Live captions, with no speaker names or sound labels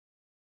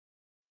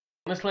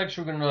In this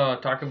lecture, we're going to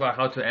talk about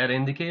how to add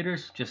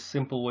indicators, just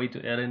simple way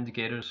to add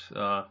indicators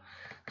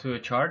to a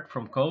chart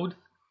from code.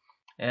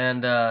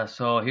 And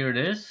so here it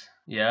is,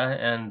 yeah.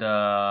 And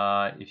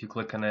if you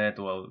click on it,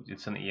 well,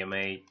 it's an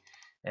EMA.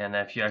 And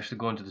if you actually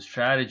go into the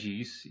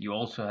strategies, you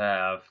also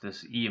have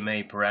this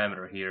EMA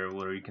parameter here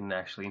where you can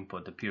actually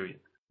input the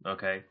period,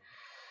 okay?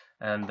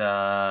 And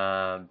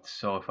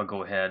so if I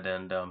go ahead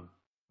and,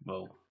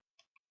 well,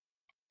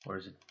 where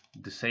is it?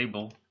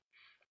 Disable,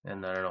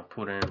 and I don't know,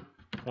 put in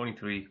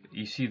 23.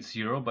 You see it's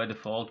 0 by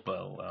default.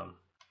 Well,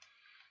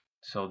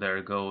 so there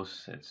it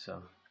goes.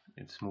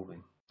 It's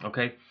moving.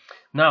 Okay.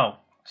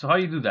 Now, so how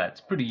you do that?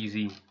 It's pretty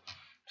easy.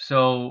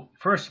 So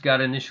first you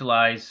gotta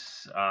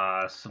initialize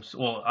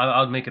well,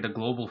 I'll make it a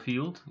global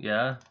field,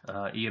 yeah,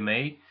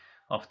 EMA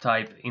of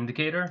type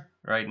indicator,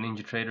 right?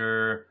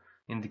 NinjaTrader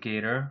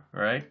indicator,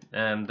 right?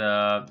 And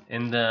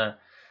and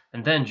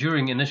then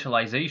during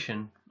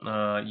initialization,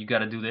 you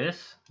gotta do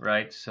this,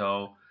 right?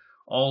 So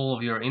all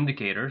of your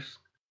indicators.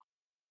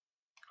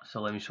 So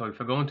let me show you.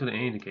 If I go into the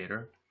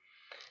indicator,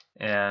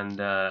 and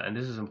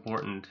this is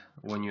important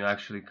when you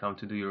actually come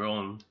to do your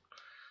own.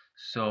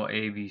 So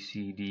A, B,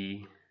 C,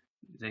 D.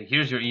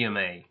 Here's your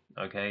EMA.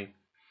 Okay.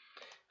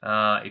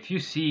 If you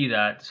see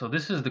that, so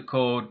this is the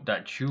code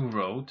that you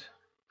wrote,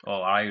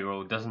 or I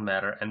wrote, doesn't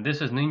matter, and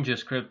this is Ninja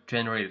script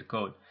generated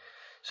code.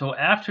 So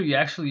after you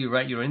actually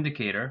write your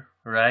indicator,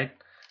 right?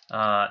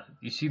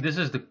 You see, this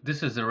is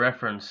the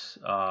reference.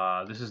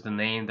 This is the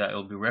name that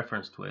it'll be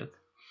referenced with.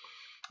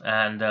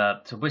 And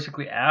so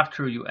basically,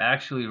 after you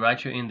actually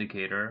write your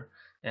indicator,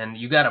 and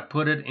you gotta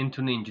put it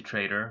into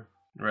NinjaTrader,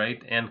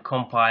 right, and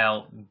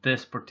compile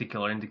this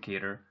particular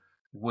indicator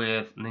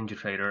with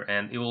NinjaTrader,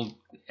 and it will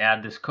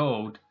add this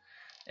code.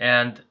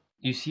 And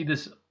you see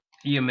this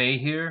EMA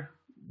here,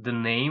 the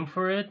name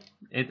for it,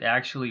 it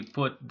actually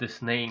put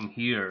this name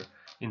here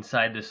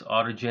inside this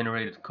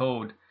auto-generated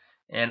code,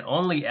 and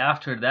only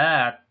after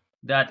that,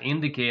 that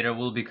indicator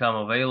will become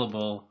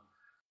available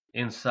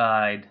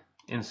inside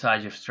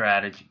inside your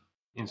strategy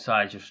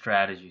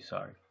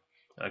sorry.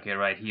 Okay,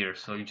 right here.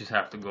 So you just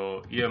have to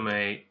go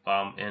EMA,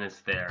 and it's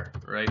there.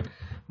 Right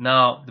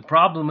now, the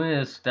problem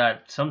is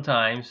that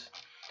sometimes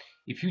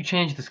if you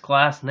change this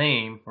class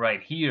name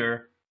right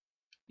here,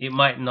 it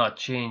might not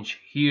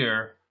change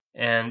here,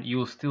 and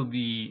you'll still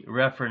be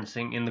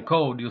referencing in the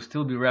code, you'll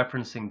still be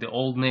referencing the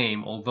old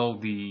name, although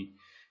the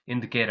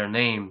indicator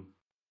name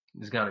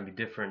is going to be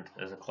different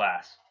as a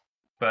class.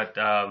 But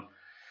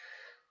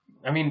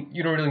I mean,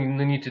 you don't really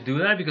need to do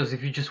that, because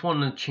if you just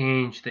want to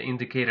change the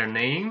indicator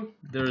name,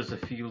 there's a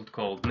field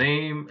called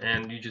name,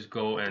 and you just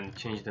go and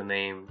change the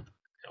name,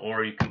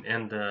 or you can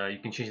you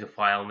can change the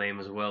file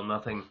name as well.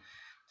 Nothing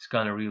is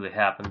gonna really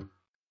happen.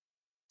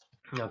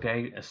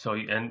 Okay, so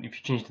and if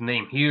you change the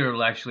name here,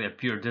 it'll actually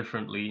appear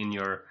differently in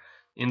your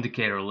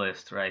indicator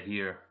list right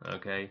here.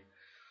 Okay,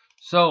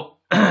 so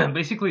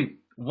basically,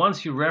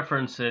 once you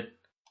reference it,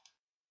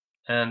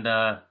 and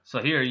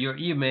so here your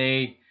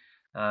EMA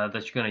that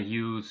you're going to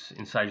use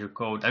inside your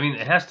code. I mean,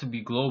 it has to be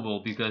global,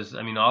 because,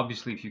 I mean,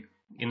 obviously, if you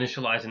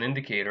initialize an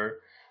indicator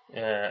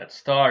at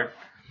start,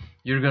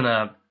 you're going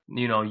to,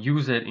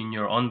 use it in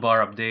your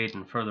on-bar update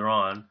and further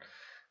on.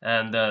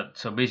 And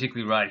so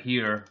basically right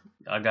here,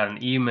 I got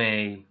an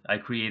EMA I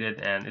created,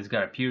 and it's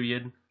got a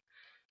period.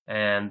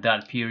 And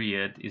that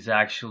period is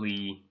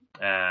actually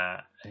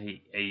a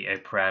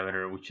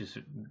parameter which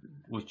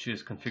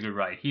is configured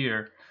right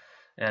here.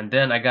 And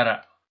then I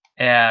gotta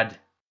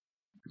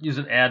use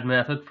an add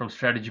method from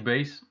strategy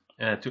base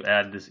to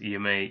add this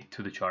EMA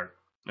to the chart.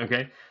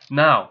 Okay,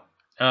 now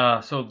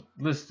so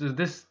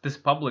this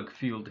public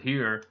field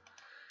here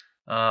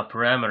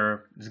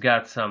parameter has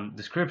got some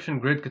description,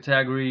 grid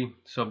category.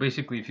 So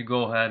basically, if you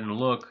go ahead and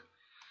look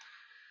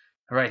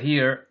right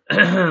here,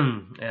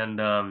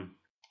 and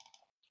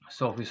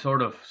so if we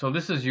so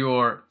this is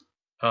your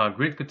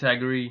grid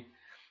category.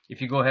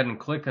 If you go ahead and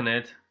click on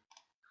it,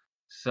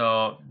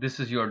 so this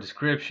is your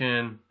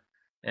description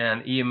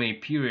and EMA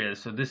period.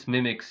 So this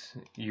mimics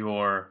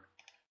your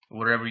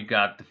whatever you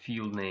got the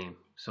field name.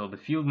 So the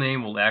field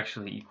name will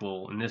actually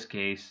equal, in this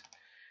case,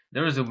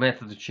 there is a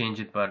method to change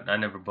it, but I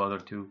never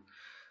bothered to.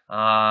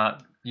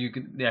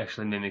 It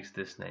actually mimics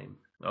this name.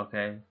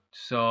 Okay,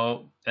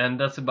 so, and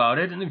that's about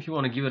it. And if you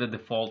want to give it a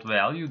default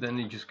value, then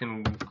you just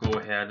can go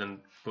ahead and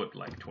put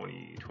like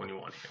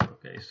 2021 here.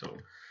 Okay,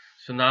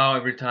 so now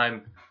every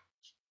time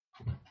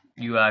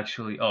you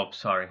actually, oh,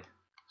 sorry.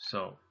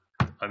 So,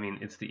 I mean,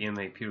 it's the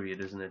EMA period,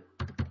 isn't it?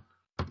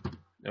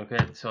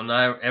 Okay, so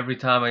now every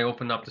time I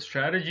open up the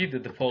strategy, the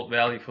default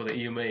value for the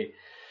EMA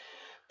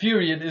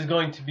period is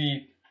going to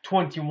be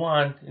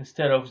 21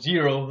 instead of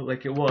 0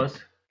 like it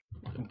was.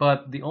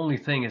 But the only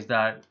thing is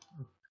that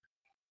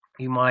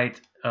you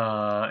might,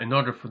 in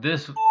order for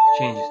this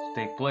changes to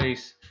take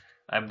place,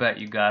 I bet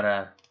you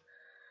gotta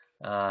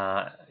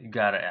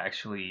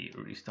actually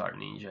restart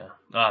Ninja.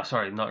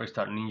 Sorry, not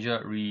restart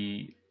Ninja.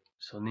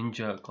 So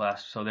Ninja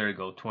class. So there you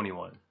go,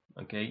 21.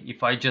 Okay,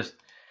 if I just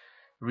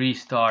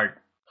restart,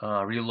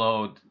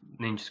 reload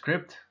Ninja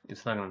script,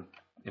 it's not gonna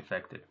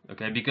affect it.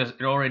 Okay, because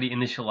it already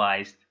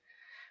initialized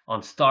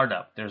on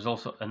startup. There's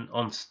also an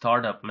on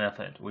startup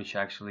method, which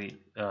actually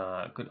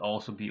could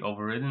also be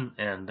overridden,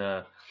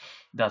 and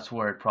that's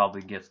where it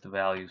probably gets the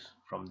values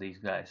from these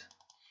guys.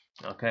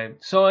 Okay,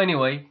 so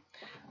anyway,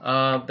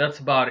 that's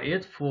about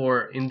it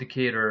for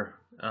indicator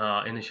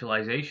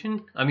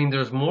initialization. I mean,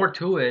 there's more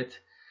to it,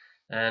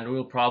 and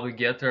we'll probably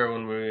get there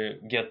when we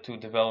get to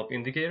develop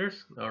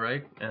indicators. All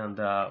right, and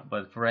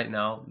but for right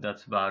now,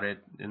 that's about it,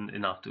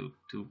 enough to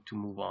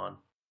move on.